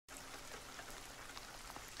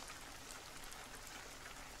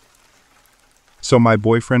So my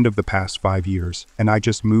boyfriend of the past 5 years and I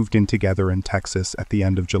just moved in together in Texas at the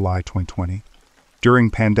end of July 2020.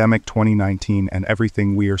 During pandemic 2019 and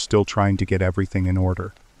everything, we are still trying to get everything in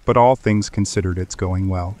order, but all things considered, it's going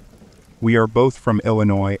well. We are both from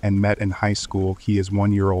Illinois and met in high school. He is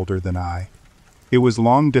 1 year older than I. It was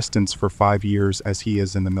long distance for 5 years as he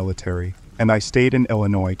is in the military, and I stayed in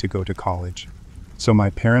Illinois to go to college. So my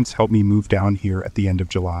parents helped me move down here at the end of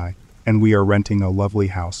July, and we are renting a lovely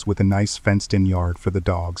house with a nice fenced-in yard for the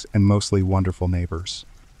dogs and mostly wonderful neighbors.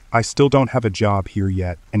 I still don't have a job here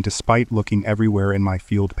yet, and despite looking everywhere in my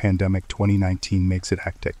field, pandemic 2019 makes it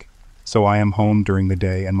hectic. So I am home during the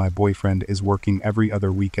day and my boyfriend is working every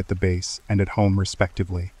other week at the base and at home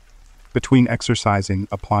respectively. Between exercising,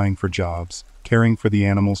 applying for jobs, caring for the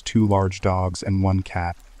animals, 2 large dogs and 1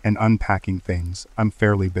 cat, and unpacking things, I'm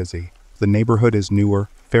fairly busy. The neighborhood is newer,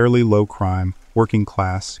 fairly low crime, working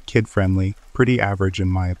class, kid-friendly, pretty average in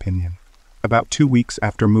my opinion. About 2 weeks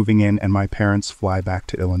after moving in and my parents fly back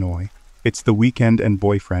to Illinois. It's the weekend and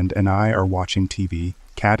boyfriend and I are watching TV.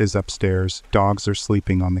 Cat is upstairs, dogs are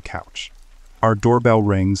sleeping on the couch. Our doorbell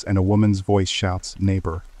rings and a woman's voice shouts,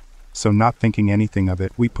 "Neighbor." So not thinking anything of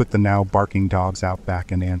it, we put the now barking dogs out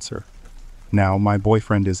back and answer. Now, my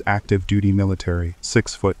boyfriend is active duty military,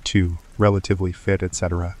 6'2", relatively fit,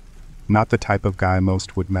 etc. Not the type of guy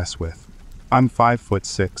most would mess with. I'm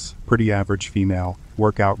 5'6", pretty average female,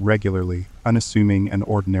 work out regularly, unassuming and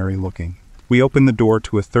ordinary looking. We open the door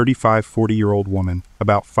to a 35-40-year-old woman,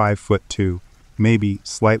 about 5'2", maybe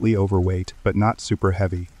slightly overweight, but not super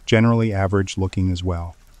heavy, generally average looking as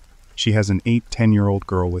well. She has an 8-10-year-old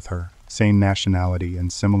girl with her, same nationality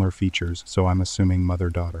and similar features, so I'm assuming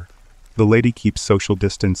mother-daughter. The lady keeps social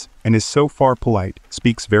distance and is so far polite,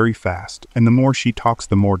 speaks very fast, and the more she talks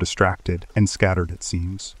the more distracted and scattered it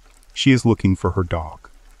seems. She is looking for her dog.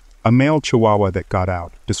 A male Chihuahua that got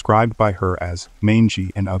out, described by her as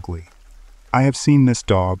mangy and ugly. I have seen this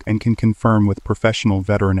dog and can confirm with professional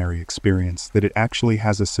veterinary experience that it actually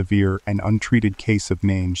has a severe and untreated case of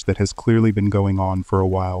mange that has clearly been going on for a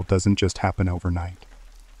while, doesn't just happen overnight.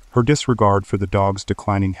 Her disregard for the dog's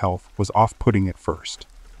declining health was off-putting at first.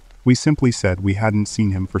 We simply said we hadn't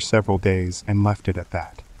seen him for several days and left it at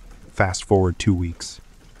that. Fast forward 2 weeks.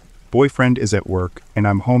 Boyfriend is at work and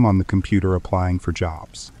I'm home on the computer applying for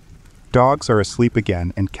jobs. Dogs are asleep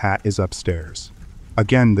again and cat is upstairs.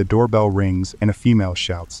 Again the doorbell rings and a female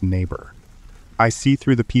shouts, "Neighbor." I see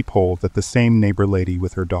through the peephole that the same neighbor lady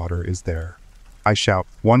with her daughter is there. I shout,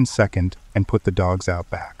 "1 second," and put the dogs out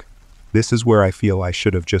back. This is where I feel I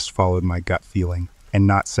should have just followed my gut feeling and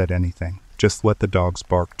not said anything. Just let the dogs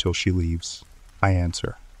bark till she leaves. I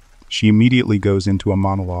answer. She immediately goes into a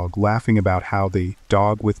monologue laughing about how the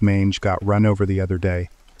dog with mange got run over the other day,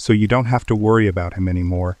 so you don't have to worry about him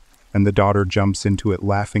anymore, and the daughter jumps into it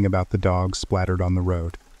laughing about the dog splattered on the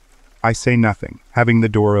road. I say nothing, having the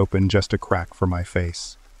door open just a crack for my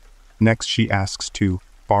face. Next she asks to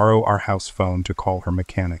borrow our house phone to call her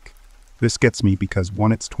mechanic. This gets me because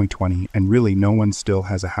 1, it's 2020 and really no one still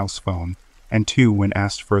has a house phone, and 2, when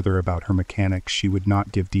asked further about her mechanic she would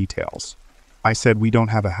not give details. I said we don't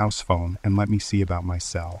have a house phone and let me see about my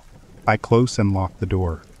cell. I close and lock the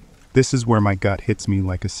door. This is where my gut hits me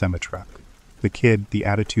like a semi-truck. The kid, the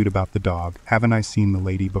attitude about the dog, haven't I seen the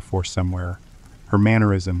lady before somewhere? Her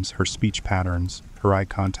mannerisms, her speech patterns, her eye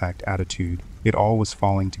contact attitude, it all was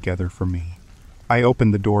falling together for me. I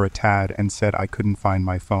opened the door a tad and said I couldn't find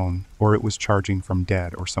my phone, or it was charging from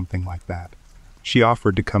dead or something like that. She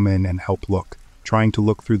offered to come in and help look, trying to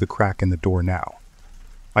look through the crack in the door now.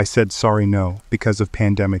 I said sorry no, because of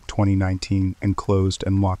pandemic 2019, and closed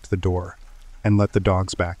and locked the door, and let the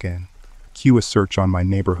dogs back in. Cue a search on my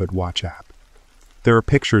neighborhood watch app. There are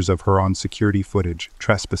pictures of her on security footage,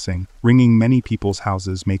 trespassing, ringing many people's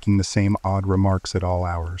houses, making the same odd remarks at all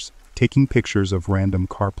hours, taking pictures of random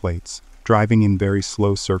car plates, driving in very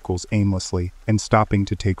slow circles aimlessly, and stopping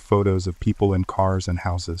to take photos of people in cars and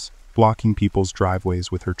houses, blocking people's driveways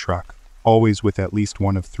with her truck, always with at least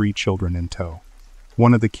one of 3 children in tow.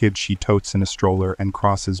 One of the kids she totes in a stroller and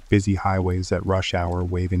crosses busy highways at rush hour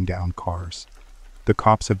waving down cars. The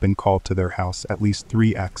cops have been called to their house at least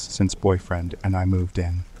 3x since boyfriend and I moved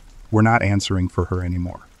in. We're not answering for her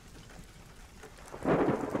anymore.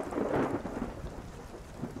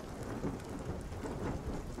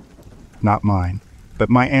 Not mine, but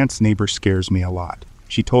my aunt's neighbor scares me a lot.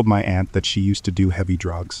 She told my aunt that she used to do heavy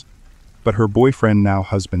drugs. But her boyfriend, now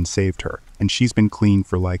husband, saved her, and she's been clean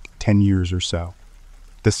for like 10 years or so.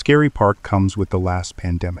 The scary part comes with the last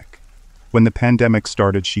pandemic. When the pandemic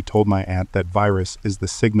started, she told my aunt that virus is the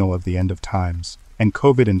signal of the end of times, and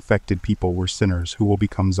COVID-infected people were sinners who will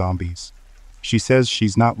become zombies. She says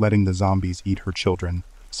she's not letting the zombies eat her children,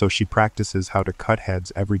 so she practices how to cut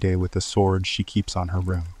heads every day with a sword she keeps on her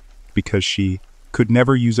room. Because she could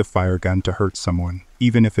never use a fire gun to hurt someone,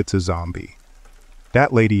 even if it's a zombie.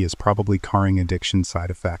 That lady is probably carrying addiction side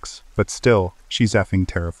effects, but still, she's effing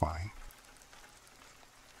terrifying.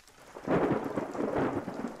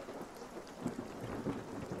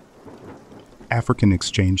 African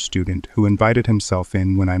exchange student who invited himself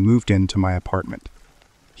in when I moved into my apartment.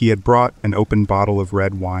 He had brought an open bottle of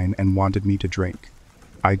red wine and wanted me to drink.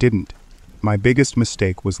 I didn't. My biggest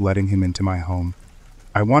mistake was letting him into my home.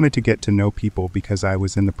 I wanted to get to know people because I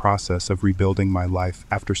was in the process of rebuilding my life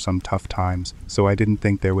after some tough times, so I didn't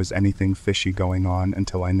think there was anything fishy going on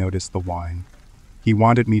until I noticed the wine. He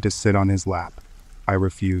wanted me to sit on his lap. I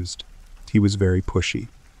refused. He was very pushy.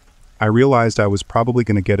 I realized I was probably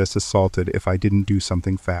going to get us assaulted if I didn't do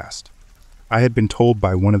something fast. I had been told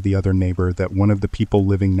by one of the other neighbor that one of the people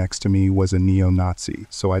living next to me was a neo-Nazi,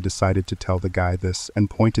 so I decided to tell the guy this and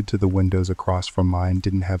pointed to the windows across from mine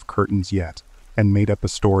didn't have curtains yet, and made up a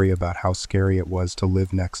story about how scary it was to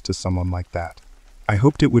live next to someone like that. I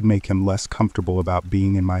hoped it would make him less comfortable about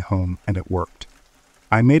being in my home, and it worked.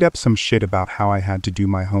 I made up some shit about how I had to do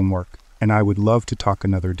my homework, and I would love to talk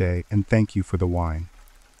another day, and thank you for the wine.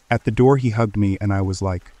 At the door he hugged me and I was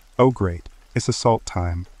like, oh great, it's assault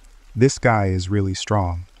time. This guy is really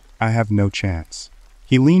strong. I have no chance.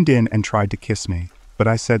 He leaned in and tried to kiss me, but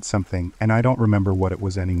I said something and I don't remember what it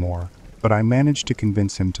was anymore, but I managed to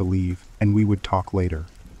convince him to leave and we would talk later.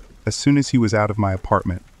 As soon as he was out of my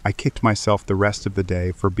apartment, I kicked myself the rest of the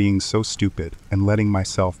day for being so stupid and letting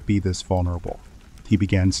myself be this vulnerable. He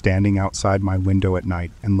began standing outside my window at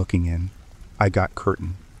night and looking in. I got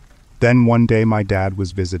curtained. Then one day my dad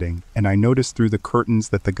was visiting, and I noticed through the curtains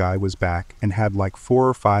that the guy was back and had like 4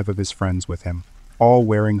 or 5 of his friends with him, all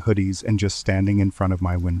wearing hoodies and just standing in front of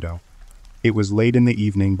my window. It was late in the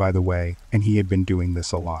evening, by the way, and he had been doing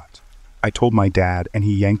this a lot. I told my dad, and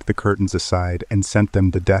he yanked the curtains aside and sent them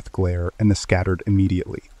the death glare and the scattered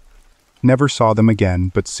immediately. Never saw them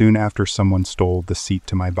again, but soon after someone stole the seat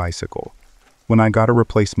to my bicycle. When I got a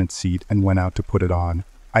replacement seat and went out to put it on,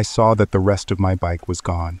 I saw that the rest of my bike was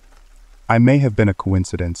gone. I may have been a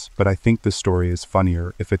coincidence, but I think the story is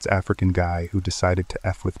funnier if it's African guy who decided to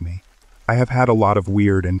F with me. I have had a lot of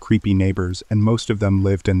weird and creepy neighbors and most of them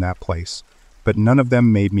lived in that place, but none of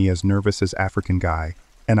them made me as nervous as African guy,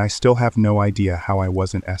 and I still have no idea how I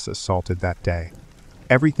wasn't as assaulted that day.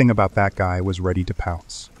 Everything about that guy was ready to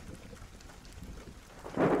pounce.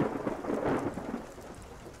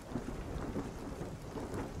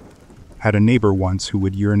 Had a neighbor once who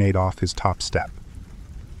would urinate off his top step,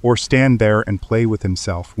 or stand there and play with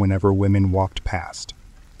himself whenever women walked past.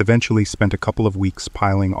 Eventually spent a couple of weeks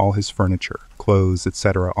piling all his furniture, clothes,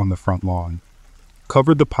 etc. on the front lawn.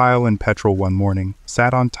 Covered the pile in petrol one morning,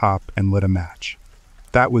 sat on top and lit a match.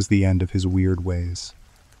 That was the end of his weird ways.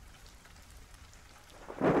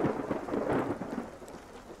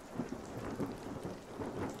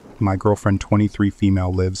 My girlfriend, 23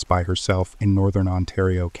 female, lives by herself in northern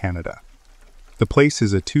Ontario, Canada. The place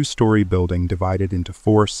is a 2-story building divided into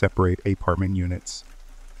 4 separate apartment units.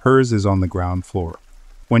 Hers is on the ground floor.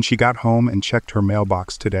 When she got home and checked her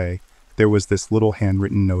mailbox today, there was this little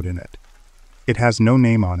handwritten note in it. It has no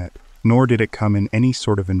name on it, nor did it come in any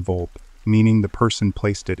sort of envelope, meaning the person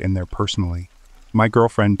placed it in there personally. My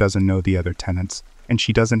girlfriend doesn't know the other tenants, and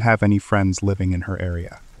she doesn't have any friends living in her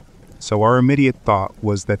area. So our immediate thought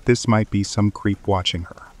was that this might be some creep watching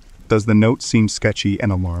her. Does the note seem sketchy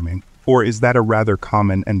and alarming? Or is that a rather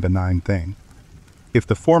common and benign thing? If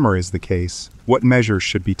the former is the case, what measures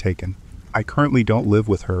should be taken? I currently don't live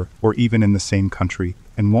with her or even in the same country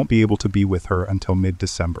and won't be able to be with her until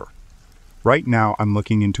mid-December. Right now I'm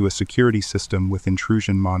looking into a security system with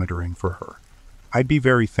intrusion monitoring for her. I'd be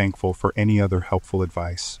very thankful for any other helpful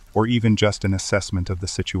advice or even just an assessment of the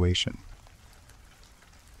situation.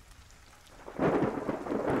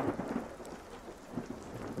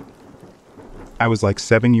 I was like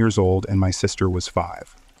 7 years old and my sister was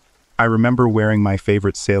 5. I remember wearing my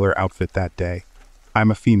favorite sailor outfit that day. I'm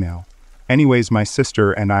a female. Anyways, my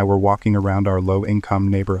sister and I were walking around our low-income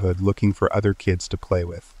neighborhood looking for other kids to play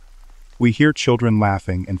with. We hear children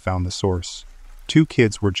laughing and found the source. 2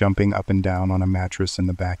 kids were jumping up and down on a mattress in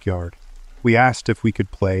the backyard. We asked if we could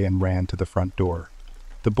play and ran to the front door.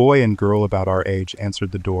 The boy and girl about our age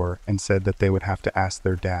answered the door and said that they would have to ask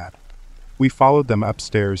their dad. We followed them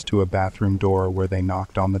upstairs to a bathroom door where they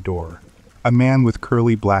knocked on the door. A man with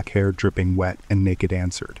curly black hair dripping wet and naked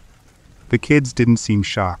answered. The kids didn't seem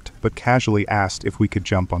shocked, but casually asked if we could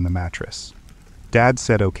jump on the mattress. Dad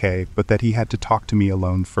said okay, but that he had to talk to me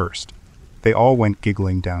alone first. They all went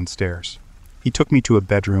giggling downstairs. He took me to a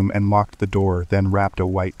bedroom and locked the door, then wrapped a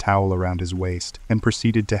white towel around his waist and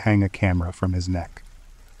proceeded to hang a camera from his neck.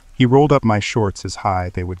 He rolled up my shorts as high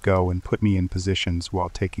they would go and put me in positions while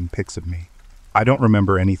taking pics of me. I don't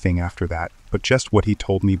remember anything after that, but just what he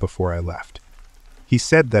told me before I left. He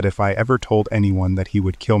said that if I ever told anyone that he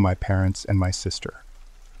would kill my parents and my sister.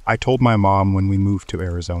 I told my mom when we moved to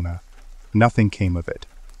Arizona. Nothing came of it.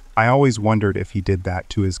 I always wondered if he did that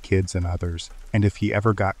to his kids and others, and if he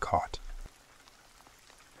ever got caught.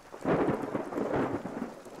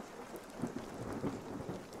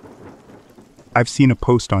 I've seen a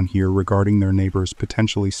post on here regarding their neighbors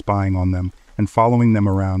potentially spying on them and following them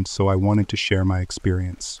around, so I wanted to share my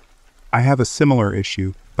experience. I have a similar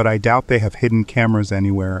issue, but I doubt they have hidden cameras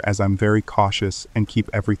anywhere, as I'm very cautious and keep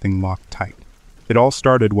everything locked tight. It all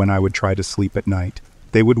started when I would try to sleep at night.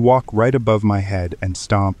 They would walk right above my head and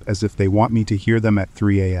stomp as if they want me to hear them at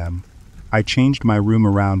 3 a.m. I changed my room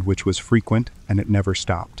around, which was frequent, and it never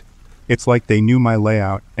stopped. It's like they knew my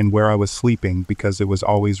layout and where I was sleeping because it was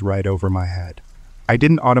always right over my head. I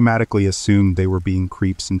didn't automatically assume they were being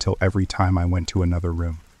creeps until every time I went to another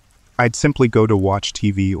room. I'd simply go to watch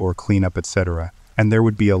TV or clean up, etc., and there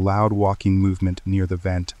would be a loud walking movement near the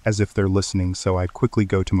vent as if they're listening, so I'd quickly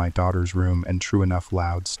go to my daughter's room, and true enough,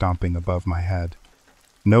 loud stomping above my head.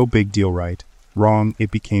 No big deal, right? Wrong,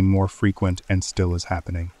 it became more frequent and still is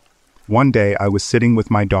happening. One day I was sitting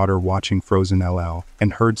with my daughter watching Frozen LL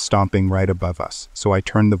and heard stomping right above us, so I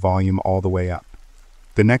turned the volume all the way up.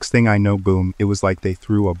 The next thing I know, boom, it was like they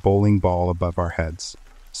threw a bowling ball above our heads.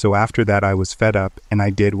 So after that I was fed up, and I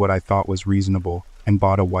did what I thought was reasonable and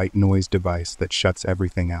bought a white noise device that shuts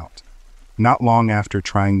everything out. Not long after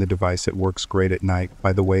trying the device, it works great at night.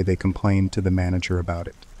 By the way, they complained to the manager about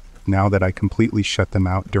it. Now that I completely shut them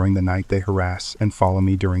out during the night, they harass and follow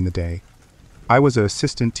me during the day. I was an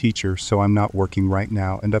assistant teacher, so I'm not working right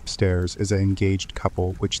now, and upstairs is an engaged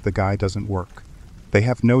couple, which the guy doesn't work. They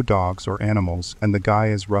have no dogs or animals, and the guy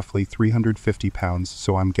is roughly 350 pounds,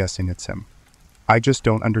 so I'm guessing it's him. I just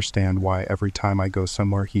don't understand why every time I go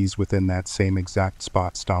somewhere he's within that same exact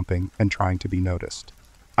spot stomping and trying to be noticed.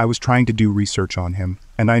 I was trying to do research on him,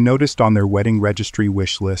 and I noticed on their wedding registry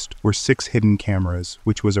wish list were 6 hidden cameras,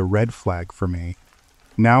 which was a red flag for me.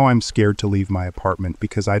 Now I'm scared to leave my apartment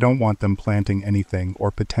because I don't want them planting anything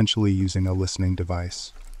or potentially using a listening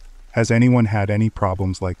device. Has anyone had any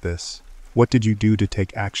problems like this? What did you do to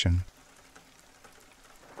take action?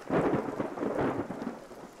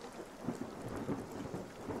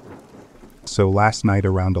 So last night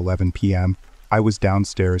around 11 p.m., I was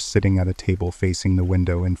downstairs sitting at a table facing the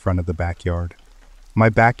window in front of the backyard. My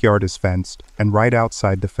backyard is fenced, and right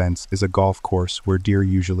outside the fence is a golf course where deer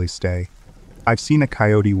usually stay. I've seen a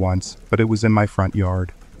coyote once, but it was in my front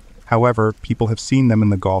yard. However, people have seen them in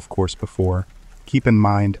the golf course before. Keep in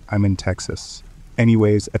mind, I'm in Texas.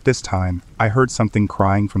 Anyways, at this time, I heard something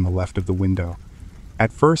crying from the left of the window.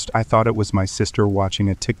 At first, I thought it was my sister watching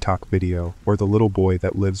a TikTok video or the little boy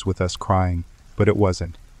that lives with us crying, but it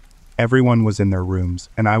wasn't. Everyone was in their rooms,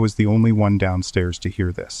 and I was the only one downstairs to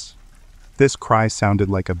hear this. This cry sounded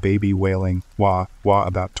like a baby wailing, wah, wah,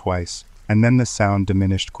 about twice, and then the sound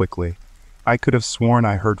diminished quickly. I could have sworn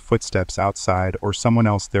I heard footsteps outside or someone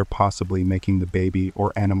else there, possibly making the baby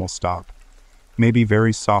or animal stop. Maybe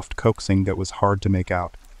very soft coaxing that was hard to make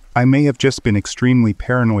out. I may have just been extremely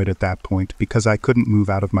paranoid at that point because I couldn't move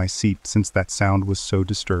out of my seat since that sound was so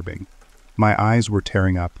disturbing. My eyes were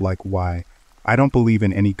tearing up, like, why? I don't believe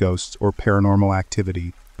in any ghosts or paranormal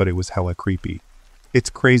activity, but it was hella creepy. It's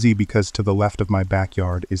crazy because to the left of my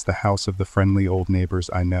backyard is the house of the friendly old neighbors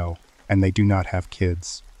I know, and they do not have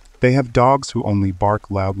kids. They have dogs who only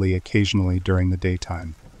bark loudly occasionally during the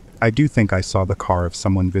daytime. I do think I saw the car of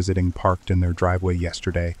someone visiting parked in their driveway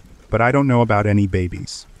yesterday, but I don't know about any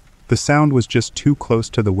babies. The sound was just too close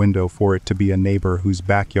to the window for it to be a neighbor whose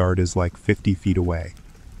backyard is like 50 feet away.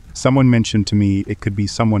 Someone mentioned to me it could be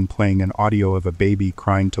someone playing an audio of a baby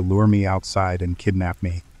crying to lure me outside and kidnap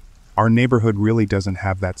me. Our neighborhood really doesn't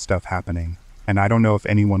have that stuff happening, and I don't know if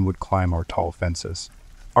anyone would climb our tall fences.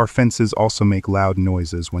 Our fences also make loud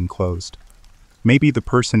noises when closed. Maybe the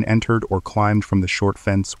person entered or climbed from the short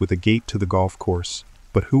fence with a gate to the golf course,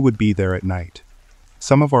 but who would be there at night?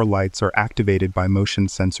 Some of our lights are activated by motion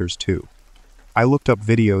sensors too. I looked up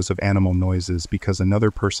videos of animal noises because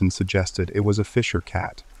another person suggested it was a Fisher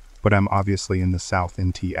cat, but I'm obviously in the South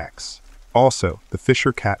in TX. Also, the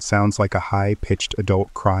Fisher cat sounds like a high-pitched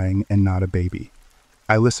adult crying and not a baby.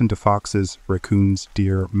 I listen to foxes, raccoons,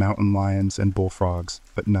 deer, mountain lions, and bullfrogs,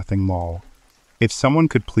 but nothing lol. If someone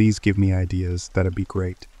could please give me ideas, that'd be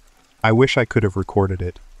great. I wish I could have recorded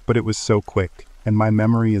it, but it was so quick, and my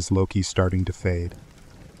memory is low-key starting to fade.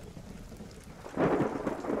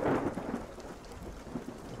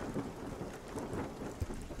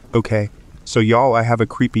 Okay, so y'all, I have a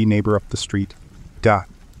creepy neighbor up the street. Duh.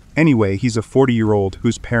 Anyway, he's a 40-year-old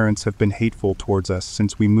whose parents have been hateful towards us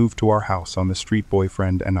since we moved to our house on the street,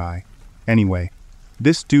 boyfriend and I. Anyway,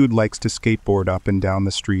 this dude likes to skateboard up and down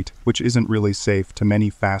the street, which isn't really safe to many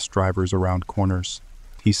fast drivers around corners.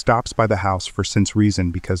 He stops by the house for some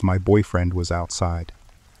reason because my boyfriend was outside.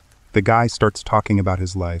 The guy starts talking about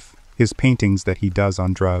his life, his paintings that he does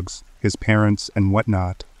on drugs, his parents and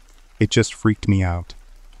whatnot. It just freaked me out.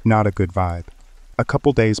 Not a good vibe. A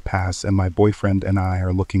couple days pass and my boyfriend and I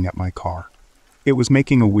are looking at my car. It was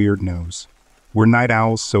making a weird noise. We're night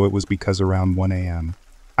owls, so it was because around 1 a.m.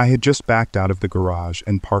 I had just backed out of the garage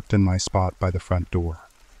and parked in my spot by the front door.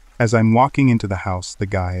 As I'm walking into the house, the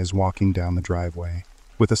guy is walking down the driveway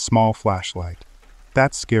with a small flashlight.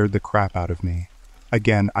 That scared the crap out of me.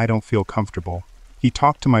 Again, I don't feel comfortable. He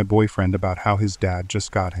talked to my boyfriend about how his dad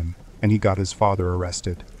just got him, and he got his father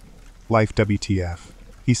arrested. Life WTF.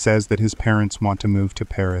 He says that his parents want to move to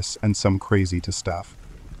Paris and some crazy to stuff.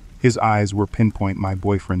 His eyes were pinpoint, my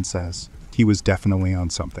boyfriend says. He was definitely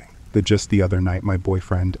on something. Just the other night, my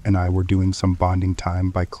boyfriend and I were doing some bonding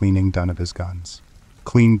time by cleaning none of his guns.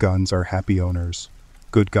 Clean guns are happy owners.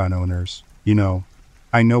 Good gun owners. You know,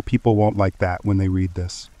 I know people won't like that when they read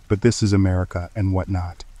this, but this is America and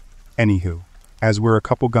whatnot. Anywho, as we're a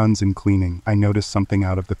couple guns in cleaning, I notice something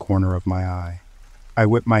out of the corner of my eye. I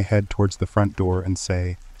whip my head towards the front door and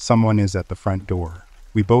say, "Someone is at the front door."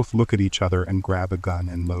 We both look at each other and grab a gun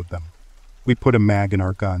and load them. We put a mag in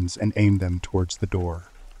our guns and aim them towards the door.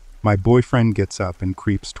 My boyfriend gets up and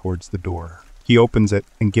creeps towards the door. He opens it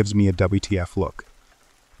and gives me a WTF look.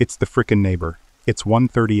 It's the frickin' neighbor. It's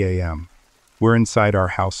 1:30 a.m. We're inside our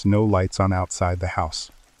house, no lights on outside the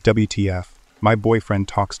house. WTF. My boyfriend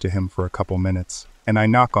talks to him for a couple minutes, and I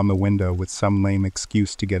knock on the window with some lame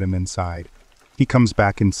excuse to get him inside. He comes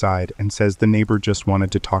back inside and says the neighbor just wanted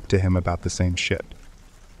to talk to him about the same shit.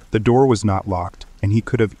 The door was not locked, and he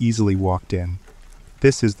could have easily walked in.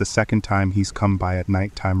 This is the second time he's come by at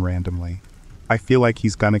nighttime randomly. I feel like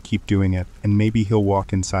he's gonna keep doing it, and maybe he'll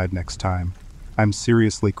walk inside next time. I'm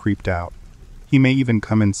seriously creeped out. He may even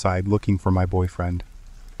come inside looking for my boyfriend.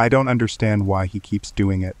 I don't understand why he keeps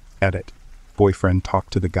doing it. Edit. Boyfriend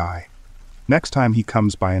talked to the guy. Next time he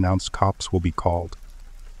comes by, announced cops will be called.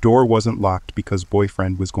 Door wasn't locked because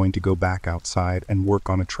boyfriend was going to go back outside and work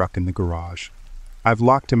on a truck in the garage. I've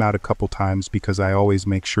locked him out a couple times because I always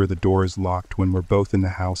make sure the door is locked when we're both in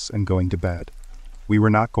the house and going to bed. We were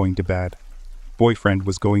not going to bed. Boyfriend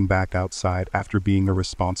was going back outside after being a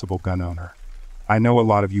responsible gun owner. I know a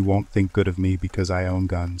lot of you won't think good of me because I own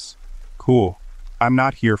guns. Cool. I'm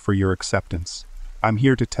not here for your acceptance. I'm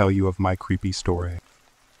here to tell you of my creepy story.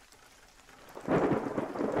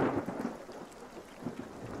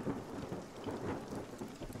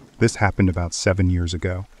 This happened about 7 years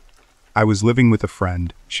ago. I was living with a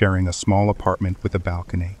friend, sharing a small apartment with a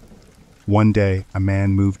balcony. One day, a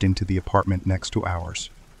man moved into the apartment next to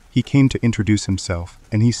ours. He came to introduce himself,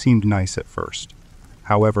 and he seemed nice at first.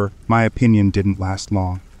 However, my opinion didn't last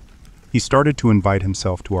long. He started to invite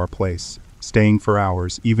himself to our place, staying for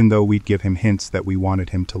hours even though we'd give him hints that we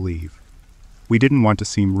wanted him to leave. We didn't want to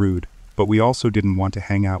seem rude, but we also didn't want to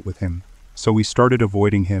hang out with him. So we started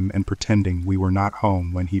avoiding him and pretending we were not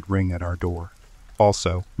home when he'd ring at our door.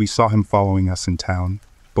 Also, we saw him following us in town,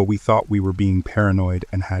 but we thought we were being paranoid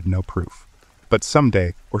and had no proof. But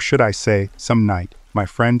someday, or should I say, some night, my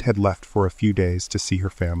friend had left for a few days to see her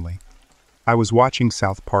family. I was watching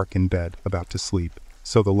South Park in bed, about to sleep,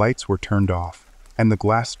 so the lights were turned off, and the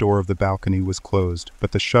glass door of the balcony was closed,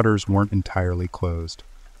 but the shutters weren't entirely closed.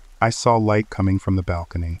 I saw light coming from the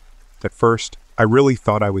balcony. At first, I really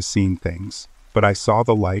thought I was seeing things, but I saw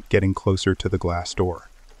the light getting closer to the glass door.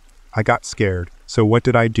 I got scared, so what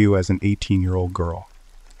did I do as an 18-year-old girl?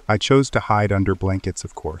 I chose to hide under blankets,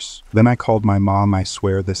 of course. Then I called my mom. I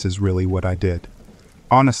swear this is really what I did.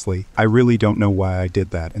 Honestly, I really don't know why I did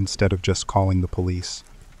that instead of just calling the police.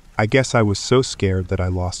 I guess I was so scared that I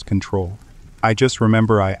lost control. I just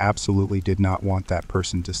remember I absolutely did not want that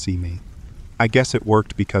person to see me. I guess it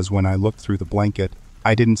worked because when I looked through the blanket,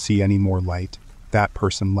 I didn't see any more light. That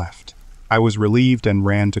person left. I was relieved and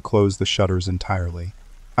ran to close the shutters entirely.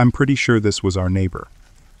 I'm pretty sure this was our neighbor.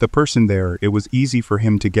 The person there, it was easy for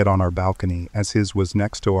him to get on our balcony as his was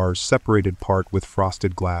next to ours, separated part with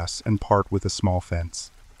frosted glass and part with a small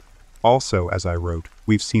fence. Also, as I wrote,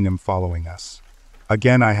 we've seen him following us.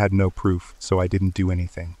 Again, I had no proof, so I didn't do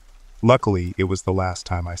anything. Luckily, it was the last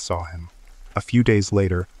time I saw him. A few days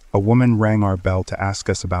later, a woman rang our bell to ask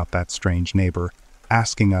us about that strange neighbor,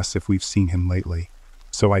 asking us if we've seen him lately.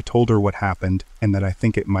 So I told her what happened and that I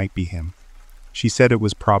think it might be him. She said it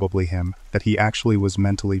was probably him, that he actually was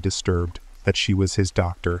mentally disturbed, that she was his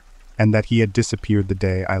doctor, and that he had disappeared the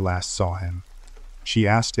day I last saw him. She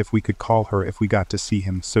asked if we could call her if we got to see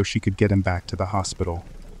him so she could get him back to the hospital.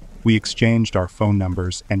 We exchanged our phone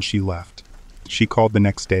numbers and she left. She called the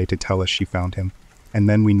next day to tell us she found him, and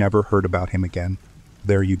then we never heard about him again.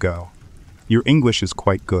 There you go. Your English is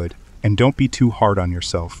quite good, and don't be too hard on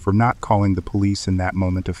yourself for not calling the police in that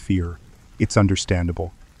moment of fear. It's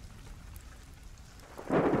understandable.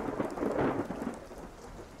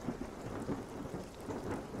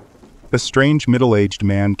 A strange middle-aged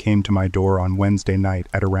man came to my door on Wednesday night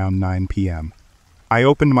at around 9 p.m. I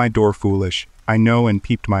opened my door foolish, I know, and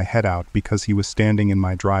peeped my head out because he was standing in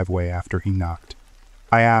my driveway after he knocked.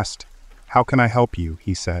 I asked, "How can I help you?"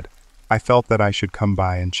 he said. "I felt that I should come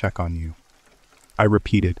by and check on you." I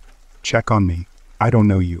repeated, "Check on me? I don't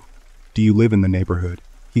know you. Do you live in the neighborhood?"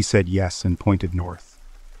 He said yes and pointed north.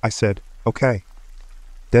 I said, "Okay."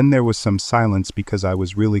 Then there was some silence because I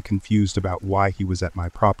was really confused about why he was at my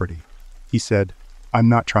property. He said, "I'm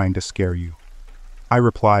not trying to scare you." I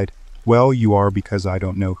replied, "Well, you are, because I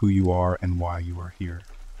don't know who you are and why you are here."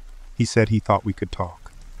 He said he thought we could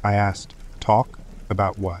talk. I asked, "Talk?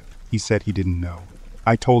 About what?" He said he didn't know.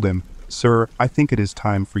 I told him, "Sir, I think it is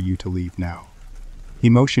time for you to leave now." He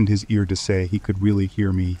motioned his ear to say he could really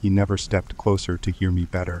hear me. He never stepped closer to hear me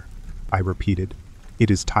better. I repeated, "It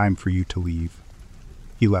is time for you to leave."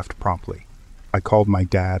 He left promptly. I called my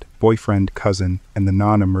dad, boyfriend, cousin, and the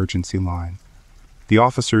non-emergency line. The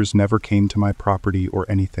officers never came to my property or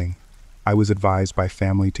anything. I was advised by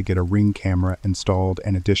family to get a Ring camera installed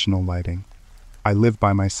and additional lighting. I live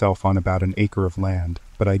by myself on about an acre of land,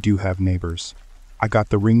 but I do have neighbors. I got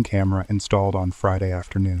the Ring camera installed on Friday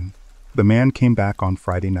afternoon. The man came back on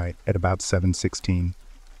Friday night at about 7:16.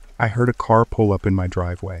 I heard a car pull up in my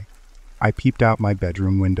driveway. I peeped out my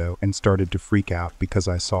bedroom window and started to freak out because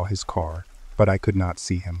I saw his car, but I could not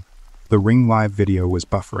see him. The Ring live video was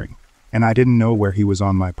buffering, and I didn't know where he was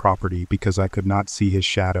on my property because I could not see his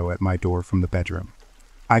shadow at my door from the bedroom.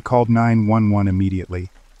 I called 911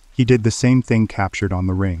 immediately. He did the same thing captured on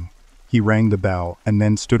the Ring. He rang the bell and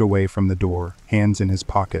then stood away from the door, hands in his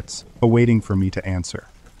pockets, awaiting for me to answer.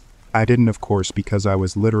 I didn't, of course, because I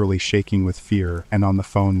was literally shaking with fear and on the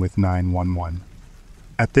phone with 911.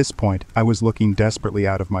 At this point, I was looking desperately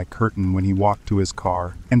out of my curtain when he walked to his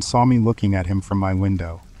car and saw me looking at him from my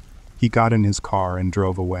window. He got in his car and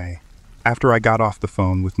drove away. After I got off the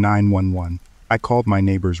phone with 911, I called my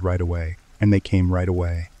neighbors right away, and they came right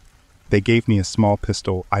away. They gave me a small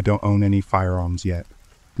pistol. I don't own any firearms yet.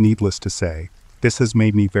 Needless to say, this has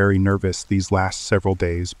made me very nervous these last several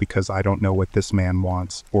days because I don't know what this man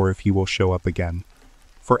wants or if he will show up again.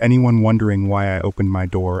 For anyone wondering why I opened my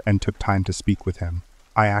door and took time to speak with him,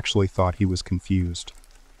 I actually thought he was confused.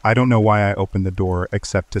 I don't know why I opened the door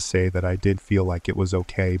except to say that I did feel like it was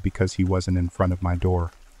okay because he wasn't in front of my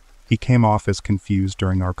door. He came off as confused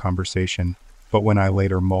during our conversation, but when I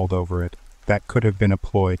later mulled over it, that could have been a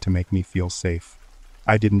ploy to make me feel safe.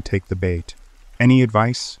 I didn't take the bait. Any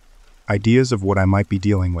advice? Ideas of what I might be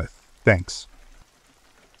dealing with? Thanks.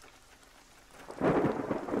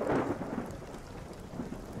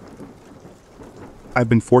 I've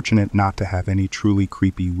been fortunate not to have any truly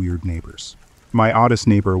creepy, weird neighbors. My oddest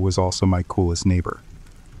neighbor was also my coolest neighbor.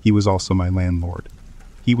 He was also my landlord.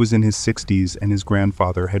 He was in his 60s and his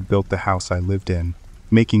grandfather had built the house I lived in,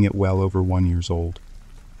 making it well over 1 year old.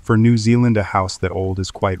 For New Zealand, a house that old is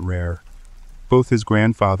quite rare. Both his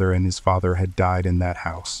grandfather and his father had died in that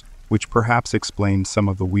house, which perhaps explained some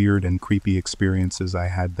of the weird and creepy experiences I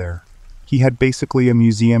had there. He had basically a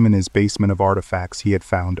museum in his basement of artifacts he had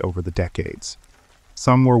found over the decades.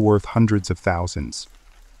 Some were worth hundreds of thousands.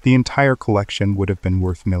 The entire collection would have been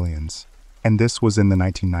worth millions. And this was in the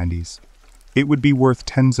 1990s. It would be worth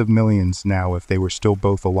tens of millions now if they were still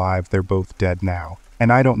both alive. They're both dead now,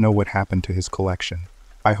 and I don't know what happened to his collection.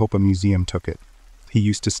 I hope a museum took it. He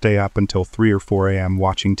used to stay up until 3 or 4 a.m.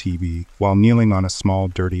 watching TV while kneeling on a small,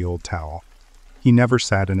 dirty old towel. He never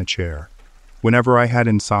sat in a chair. Whenever I had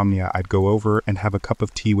insomnia, I'd go over and have a cup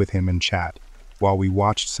of tea with him and chat, while we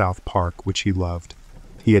watched South Park, which he loved.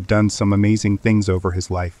 He had done some amazing things over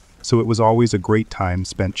his life, so it was always a great time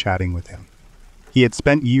spent chatting with him. He had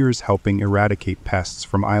spent years helping eradicate pests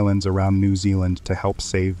from islands around New Zealand to help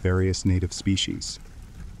save various native species.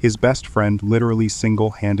 His best friend literally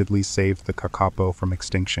single-handedly saved the kakapo from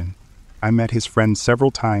extinction. I met his friend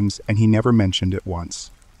several times and he never mentioned it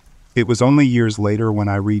once. It was only years later when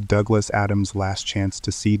I read Douglas Adams' Last Chance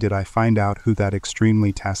to See did I find out who that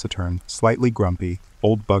extremely taciturn, slightly grumpy,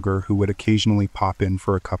 old bugger who would occasionally pop in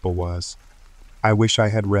for a cuppa was. I wish I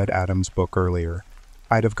had read Adams' book earlier.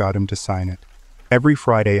 I'd have got him to sign it. Every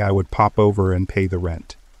Friday I would pop over and pay the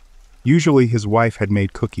rent. Usually his wife had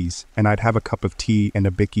made cookies, and I'd have a cup of tea and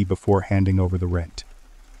a bicky before handing over the rent.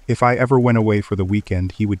 If I ever went away for the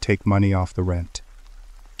weekend, he would take money off the rent.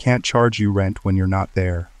 "Can't charge you rent when you're not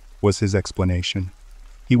there," was his explanation.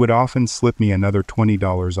 He would often slip me another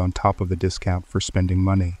 $20 on top of the discount for spending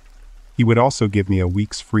money. He would also give me a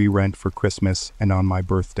week's free rent for Christmas and on my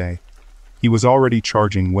birthday. He was already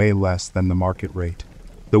charging way less than the market rate.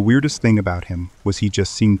 The weirdest thing about him was he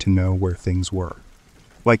just seemed to know where things were.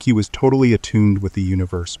 Like he was totally attuned with the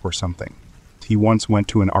universe or something. He once went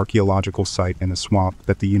to an archaeological site in a swamp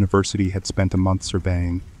that the university had spent a month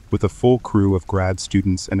surveying, with a full crew of grad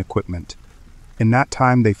students and equipment. In that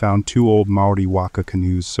time they found 2 old Maori waka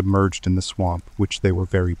canoes submerged in the swamp, which they were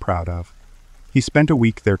very proud of. He spent a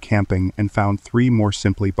week there camping and found 3 more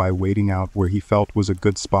simply by waiting out where he felt was a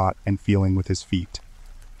good spot and feeling with his feet.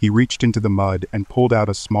 He reached into the mud and pulled out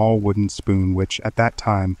a small wooden spoon which, at that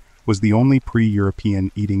time, was the only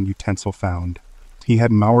pre-European eating utensil found. He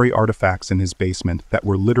had Maori artifacts in his basement that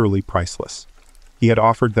were literally priceless. He had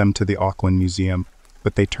offered them to the Auckland Museum,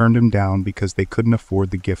 but they turned him down because they couldn't afford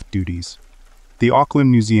the gift duties. The Auckland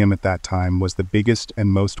Museum at that time was the biggest and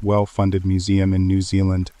most well-funded museum in New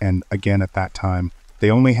Zealand, and again at that time, they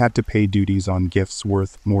only had to pay duties on gifts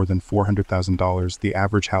worth more than $400,000. The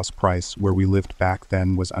average house price where we lived back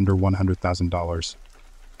then was under $100,000.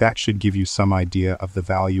 That should give you some idea of the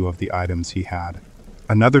value of the items he had.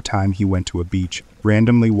 Another time he went to a beach,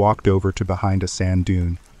 randomly walked over to behind a sand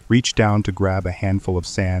dune, reached down to grab a handful of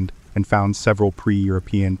sand, and found several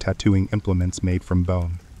pre-European tattooing implements made from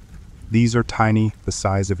bone. These are tiny, the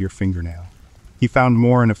size of your fingernail. He found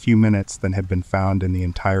more in a few minutes than had been found in the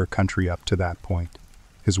entire country up to that point.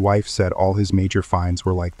 His wife said all his major finds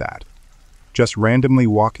were like that. Just randomly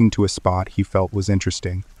walking to a spot he felt was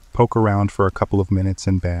interesting, poke around for a couple of minutes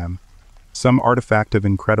and bam. Some artifact of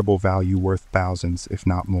incredible value worth thousands, if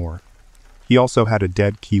not more. He also had a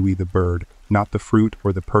dead kiwi the bird, not the fruit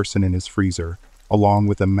or the person in his freezer, along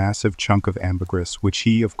with a massive chunk of ambergris which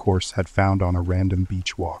he, of course, had found on a random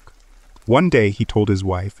beach walk. One day he told his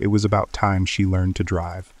wife it was about time she learned to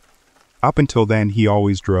drive. Up until then he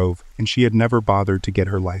always drove, and she had never bothered to get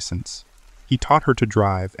her license. He taught her to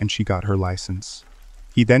drive and she got her license.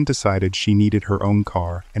 He then decided she needed her own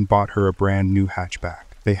car and bought her a brand new hatchback.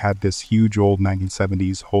 They had this huge old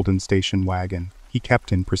 1970s Holden station wagon he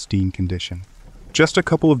kept in pristine condition. Just a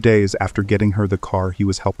couple of days after getting her the car, he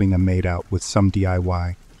was helping a mate out with some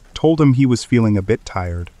DIY, told him he was feeling a bit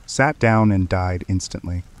tired, sat down and died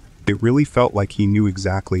instantly. It really felt like he knew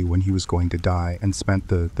exactly when he was going to die and spent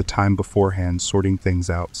the time beforehand sorting things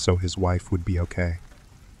out so his wife would be okay.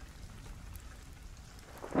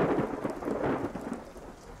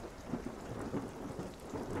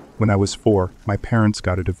 When I was 4, my parents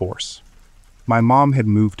got a divorce. My mom had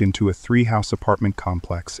moved into a 3-house apartment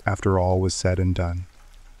complex after all was said and done.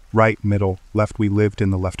 Right, middle, left, we lived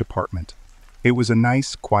in the left apartment. It was a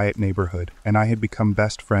nice, quiet neighborhood, and I had become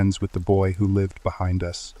best friends with the boy who lived behind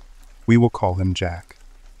us. We will call him Jack.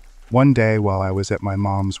 One day while I was at my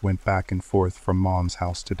mom's, went back and forth from mom's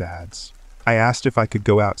house to dad's. I asked if I could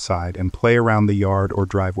go outside and play around the yard or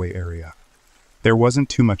driveway area. There wasn't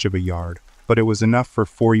too much of a yard, but it was enough for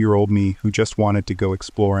 4-year-old me who just wanted to go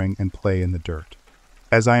exploring and play in the dirt.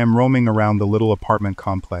 As I am roaming around the little apartment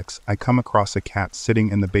complex, I come across a cat sitting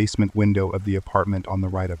in the basement window of the apartment on the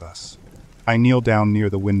right of us. I kneel down near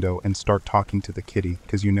the window and start talking to the kitty,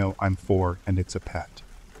 because you know I'm 4 and it's a pet.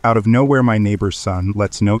 Out of nowhere, my neighbor's son,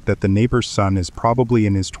 let's note that the neighbor's son is probably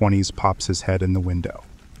in his 20s, pops his head in the window.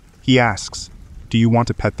 He asks, "Do you want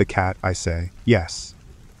to pet the cat?" I say, "Yes."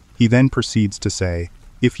 He then proceeds to say,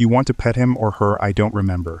 "If you want to pet him or her, I don't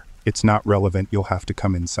remember. It's not relevant, you'll have to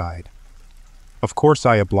come inside." Of course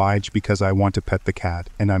I oblige because I want to pet the cat,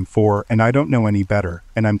 and I'm 4 and I don't know any better,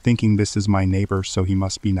 and I'm thinking this is my neighbor so he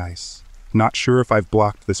must be nice. Not sure if I've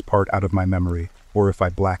blocked this part out of my memory, or if I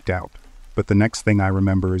blacked out. But the next thing I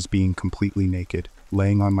remember is being completely naked,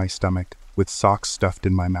 laying on my stomach, with socks stuffed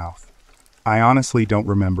in my mouth. I honestly don't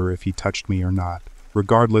remember if he touched me or not.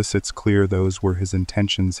 Regardless, it's clear those were his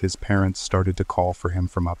intentions. His parents started to call for him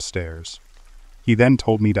from upstairs. He then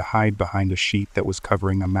told me to hide behind a sheet that was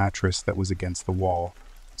covering a mattress that was against the wall.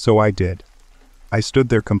 So I did. I stood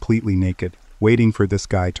there completely naked, waiting for this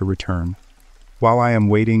guy to return. While I am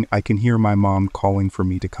waiting, I can hear my mom calling for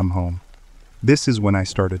me to come home. This is when I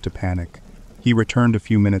started to panic. He returned a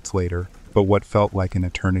few minutes later, but what felt like an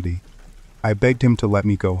eternity. I begged him to let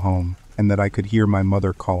me go home, and that I could hear my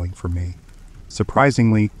mother calling for me.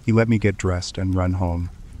 Surprisingly, he let me get dressed and run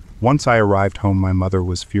home. Once I arrived home, my mother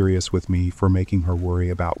was furious with me for making her worry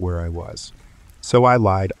about where I was. So I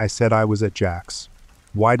lied. I said I was at Jack's.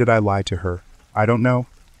 Why did I lie to her? I don't know.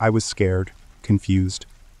 I was scared, confused,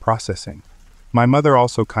 processing. My mother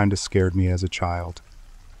also kinda scared me as a child.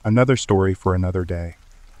 Another story for another day.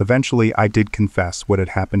 Eventually, I did confess what had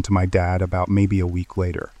happened to my dad about maybe a week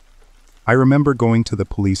later. I remember going to the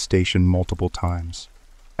police station multiple times.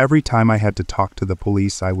 Every time I had to talk to the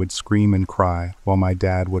police, I would scream and cry while my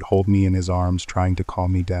dad would hold me in his arms trying to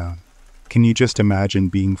calm me down. Can you just imagine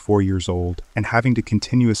being 4 years old and having to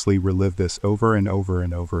continuously relive this over and over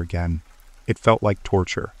and over again? It felt like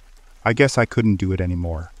torture. I guess I couldn't do it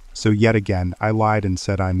anymore. So yet again, I lied and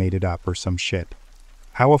said I made it up or some shit.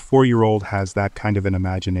 How a 4-year-old has that kind of an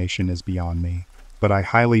imagination is beyond me, but I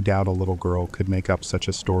highly doubt a little girl could make up such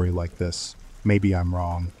a story like this. Maybe I'm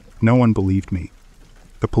wrong. No one believed me.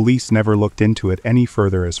 The police never looked into it any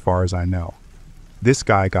further as far as I know. This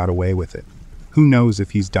guy got away with it. Who knows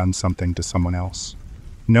if he's done something to someone else?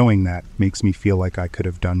 Knowing that makes me feel like I could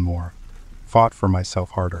have done more. Fought for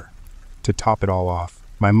myself harder. To top it all off,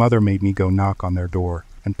 my mother made me go knock on their door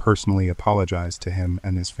and personally apologize to him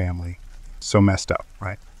and his family. So messed up,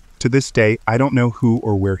 right? To this day, I don't know who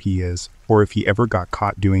or where he is, or if he ever got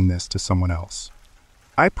caught doing this to someone else.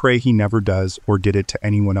 I pray he never does or did it to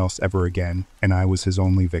anyone else ever again, and I was his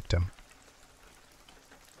only victim.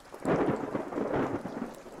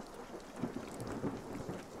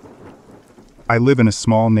 I live in a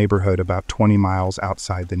small neighborhood about 20 miles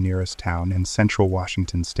outside the nearest town in central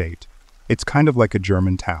Washington state. It's kind of like a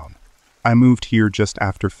German town. I moved here just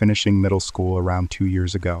after finishing middle school around 2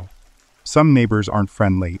 years ago. Some neighbors aren't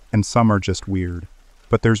friendly, and some are just weird.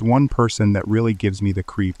 But there's one person that really gives me the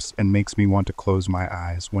creeps and makes me want to close my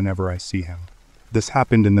eyes whenever I see him. This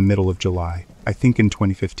happened in the middle of July, I think in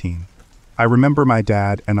 2015. I remember my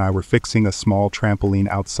dad and I were fixing a small trampoline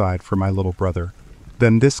outside for my little brother.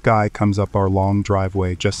 Then this guy comes up our long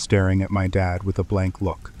driveway just staring at my dad with a blank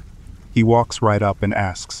look. He walks right up and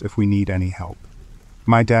asks if we need any help.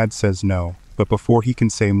 My dad says no, but before he can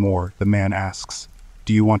say more, the man asks,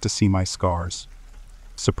 "Do you want to see my scars?"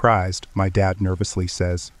 Surprised, my dad nervously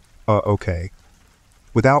says, okay.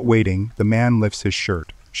 Without waiting, the man lifts his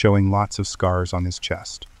shirt, showing lots of scars on his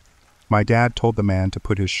chest. My dad told the man to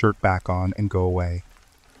put his shirt back on and go away.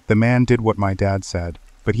 The man did what my dad said,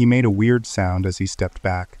 but he made a weird sound as he stepped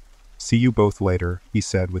back. "See you both later," he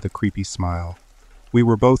said with a creepy smile. We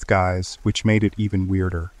were both guys, which made it even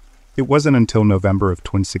weirder. It wasn't until November of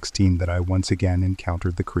 2016 that I once again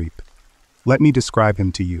encountered the creep. Let me describe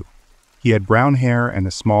him to you. He had brown hair and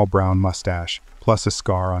a small brown mustache, plus a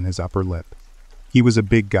scar on his upper lip. He was a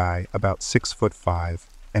big guy, about 6'5",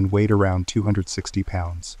 and weighed around 260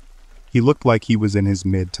 pounds. He looked like he was in his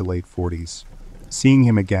mid to late 40s. Seeing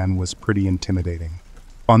him again was pretty intimidating.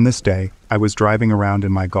 On this day, I was driving around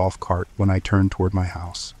in my golf cart when I turned toward my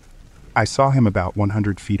house. I saw him about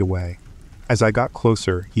 100 feet away. As I got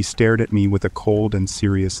closer, he stared at me with a cold and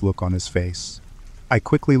serious look on his face. I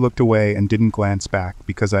quickly looked away and didn't glance back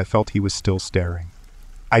because I felt he was still staring.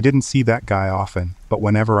 I didn't see that guy often, but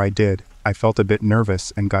whenever I did, I felt a bit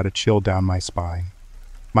nervous and got a chill down my spine.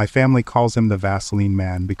 My family calls him the Vaseline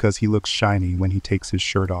Man because he looks shiny when he takes his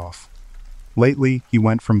shirt off. Lately, he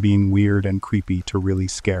went from being weird and creepy to really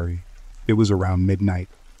scary. It was around midnight,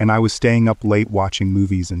 and I was staying up late watching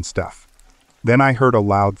movies and stuff. Then I heard a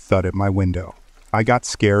loud thud at my window. I got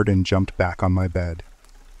scared and jumped back on my bed.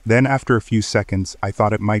 Then after a few seconds, I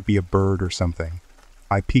thought it might be a bird or something.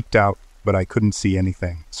 I peeked out, but I couldn't see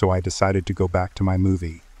anything, so I decided to go back to my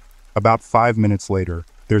movie. About 5 minutes later,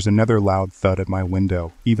 there's another loud thud at my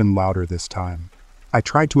window, even louder this time. I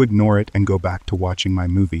tried to ignore it and go back to watching my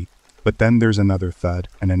movie, but then there's another thud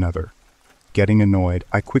and another. Getting annoyed,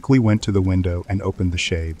 I quickly went to the window and opened the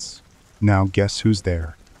shades. Now guess who's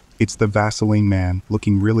there? It's the Vaseline Man,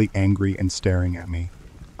 looking really angry and staring at me.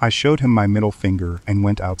 I showed him my middle finger and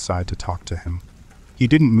went outside to talk to him. He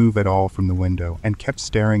didn't move at all from the window and kept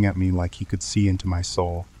staring at me like he could see into my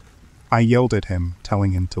soul. I yelled at him,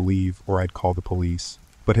 telling him to leave or I'd call the police.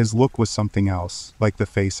 But his look was something else, like the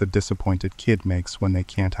face a disappointed kid makes when they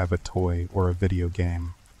can't have a toy or a video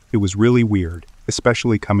game. It was really weird,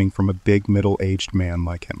 especially coming from a big middle-aged man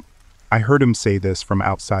like him. I heard him say this from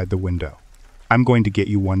outside the window. "I'm going to get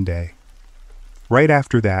you one day." Right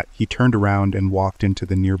after that, he turned around and walked into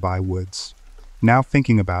the nearby woods. Now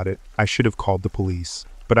thinking about it, I should have called the police,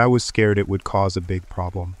 but I was scared it would cause a big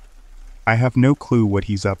problem. I have no clue what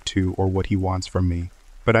he's up to or what he wants from me,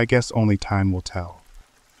 but I guess only time will tell.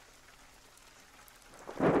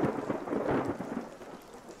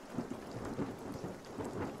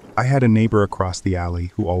 I had a neighbor across the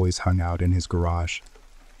alley who always hung out in his garage.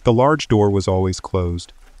 The large door was always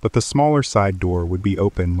closed, but the smaller side door would be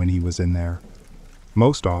open when he was in there.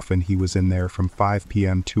 Most often he was in there from 5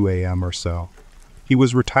 p.m. to 2 a.m. or so. He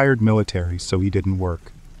was retired military, so he didn't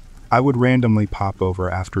work. I would randomly pop over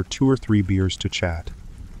after 2 or 3 beers to chat.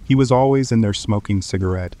 He was always in there smoking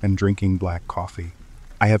cigarette and drinking black coffee.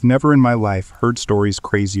 I have never in my life heard stories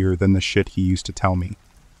crazier than the shit he used to tell me.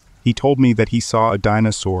 He told me that he saw a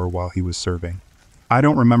dinosaur while he was serving. I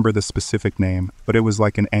don't remember the specific name, but it was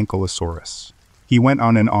like an ankylosaurus. He went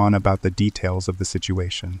on and on about the details of the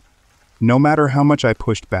situation. No matter how much I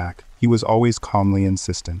pushed back, he was always calmly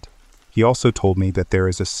insistent. He also told me that there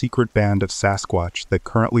is a secret band of Sasquatch that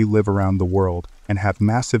currently live around the world and have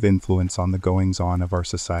massive influence on the goings-on of our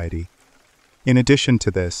society. In addition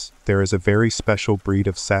to this, there is a very special breed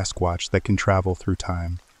of Sasquatch that can travel through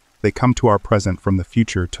time. They come to our present from the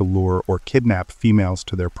future to lure or kidnap females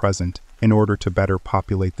to their present in order to better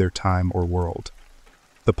populate their time or world.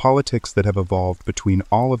 The politics that have evolved between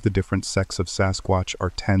all of the different sects of Sasquatch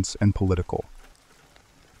are tense and political.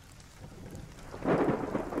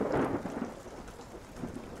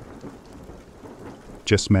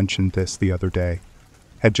 Just mentioned this the other day.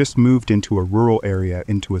 Had just moved into a rural area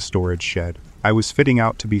into a storage shed. I was fitting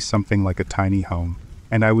out to be something like a tiny home,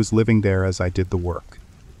 and I was living there as I did the work.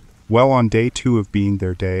 Well, on day 2 of being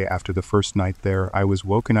there, day after the first night there, I was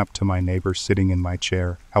woken up to my neighbor sitting in my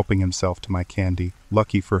chair, helping himself to my candy.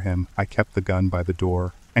 Lucky for him, I kept the gun by the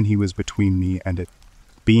door, and he was between me and it.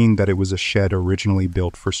 Being that it was a shed originally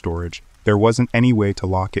built for storage, there wasn't any way to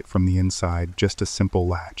lock it from the inside, just a simple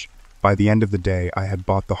latch. By the end of the day, I had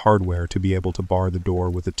bought the hardware to be able to bar the door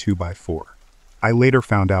with a 2x4. I later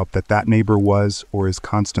found out that that neighbor was or is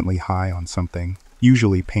constantly high on something,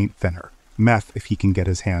 usually paint thinner, meth if he can get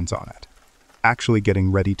his hands on it. Actually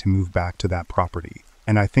getting ready to move back to that property,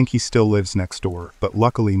 and I think he still lives next door, but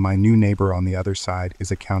luckily my new neighbor on the other side is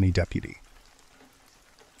a county deputy.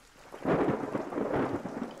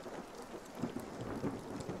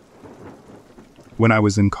 When I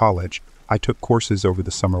was in college, I took courses over the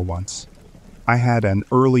summer once. I had an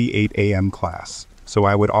early 8 a.m. class, so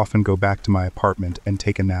I would often go back to my apartment and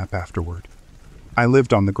take a nap afterward. I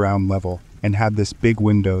lived on the ground level and had this big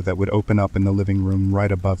window that would open up in the living room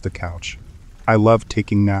right above the couch. I loved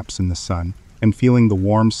taking naps in the sun and feeling the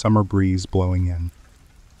warm summer breeze blowing in.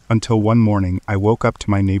 Until one morning, I woke up to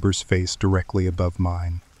my neighbor's face directly above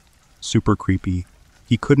mine. Super creepy.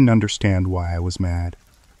 He couldn't understand why I was mad.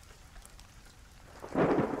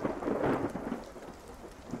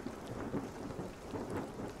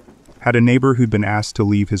 Had a neighbor who'd been asked to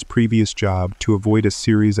leave his previous job to avoid a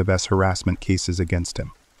series of harassment cases against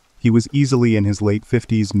him. He was easily in his late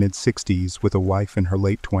 50s, mid-60s, with a wife in her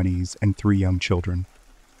late 20s and 3 young children.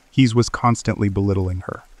 He was constantly belittling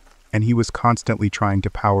her, and he was constantly trying to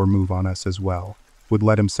power move on us as well, would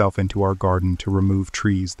let himself into our garden to remove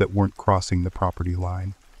trees that weren't crossing the property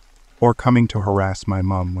line, or coming to harass my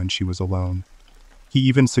mom when she was alone. He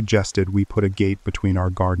even suggested we put a gate between our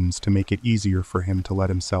gardens to make it easier for him to let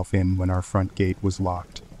himself in when our front gate was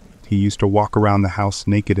locked. He used to walk around the house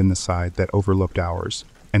naked in the side that overlooked ours,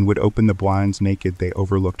 and would open the blinds naked they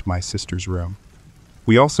overlooked my sister's room.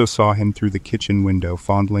 We also saw him through the kitchen window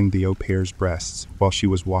fondling the au pair's breasts while she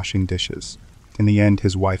was washing dishes. In the end,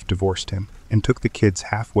 his wife divorced him and took the kids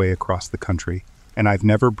halfway across the country, and I've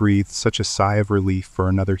never breathed such a sigh of relief for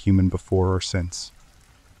another human before or since.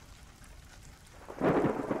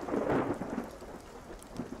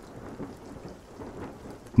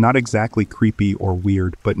 Not exactly creepy or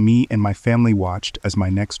weird, but me and my family watched as my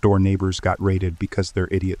next-door neighbors got raided because their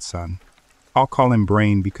idiot son. I'll call him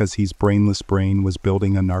Brain because he's brainless. Brain was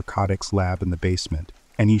building a narcotics lab in the basement,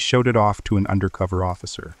 and he showed it off to an undercover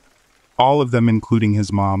officer. All of them, including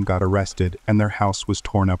his mom, got arrested, and their house was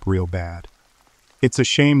torn up real bad. It's a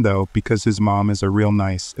shame, though, because his mom is a real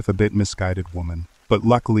nice, if a bit misguided woman, but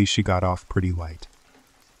luckily she got off pretty light.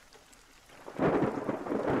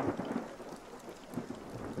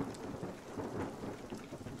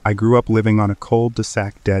 I grew up living on a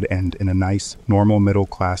cul-de-sac dead end in a nice, normal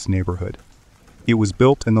middle-class neighborhood. It was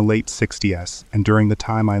built in the late 60s, and during the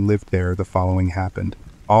time I lived there, the following happened,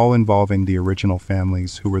 all involving the original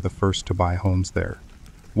families who were the first to buy homes there.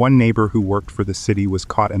 One neighbor who worked for the city was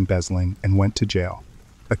caught embezzling and went to jail.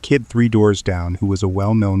 A kid 3 doors down who was a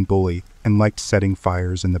well-known bully and liked setting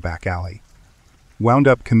fires in the back alley wound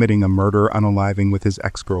up committing a murder unaliving with his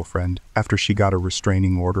ex-girlfriend after she got a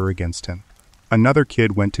restraining order against him. Another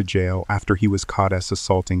kid went to jail after he was caught as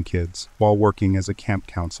assaulting kids while working as a camp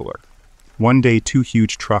counselor. One day, 2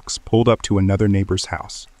 huge trucks pulled up to another neighbor's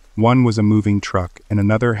house. One was a moving truck and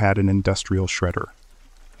another had an industrial shredder.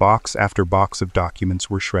 Box after box of documents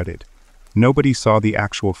were shredded. Nobody saw the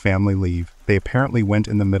actual family leave. They apparently went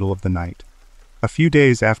in the middle of the night. A few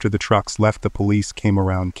days after the trucks left, the police came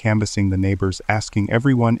around canvassing the neighbors, asking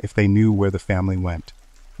everyone if they knew where the family went.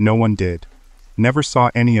 No one did. Never saw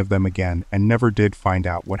any of them again, and never did find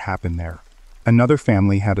out what happened there. Another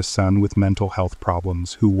family had a son with mental health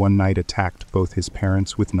problems who one night attacked both his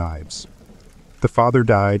parents with knives. The father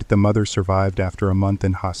died, the mother survived after a month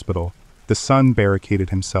in hospital. The son barricaded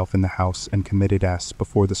himself in the house and committed acts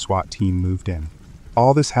before the SWAT team moved in.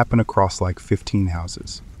 All this happened across like 15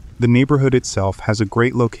 houses. The neighborhood itself has a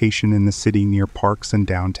great location in the city near parks and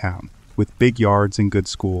downtown, with big yards and good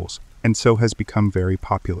schools, and so has become very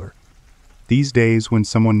popular. These days, when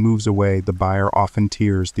someone moves away, the buyer often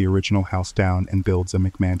tears the original house down and builds a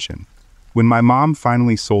McMansion. When my mom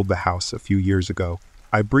finally sold the house a few years ago,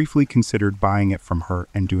 I briefly considered buying it from her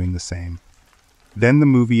and doing the same. Then the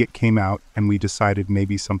movie It came out, and we decided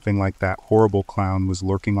maybe something like that horrible clown was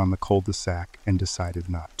lurking on the cul-de-sac and decided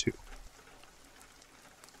not to.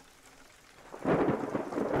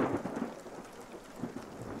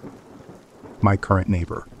 My current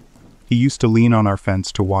neighbor. He used to lean on our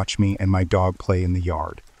fence to watch me and my dog play in the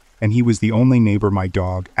yard, and he was the only neighbor my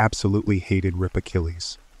dog absolutely hated. Rip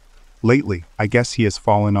Achilles. Lately, I guess he has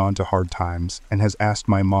fallen onto hard times and has asked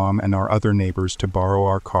my mom and our other neighbors to borrow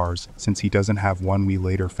our cars since he doesn't have one. We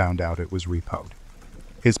later found out it was repoed.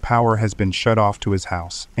 His power has been shut off to his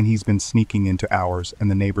house, and he's been sneaking into ours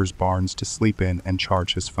and the neighbors' barns to sleep in and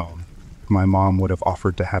charge his phone. My mom would have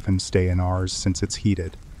offered to have him stay in ours since it's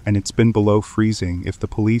heated, and it's been below freezing if the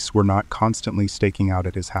police were not constantly staking out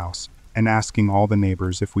at his house and asking all the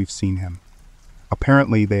neighbors if we've seen him.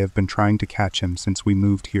 Apparently, they have been trying to catch him since we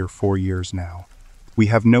moved here 4 years now. We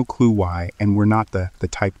have no clue why, and we're not the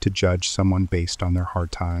type to judge someone based on their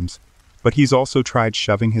hard times. But he's also tried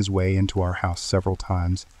shoving his way into our house several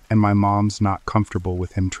times, and my mom's not comfortable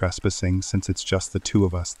with him trespassing since it's just the two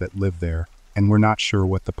of us that live there, and we're not sure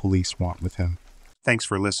what the police want with him. Thanks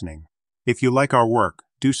for listening. If you like our work,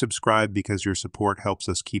 do subscribe because your support helps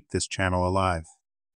us keep this channel alive.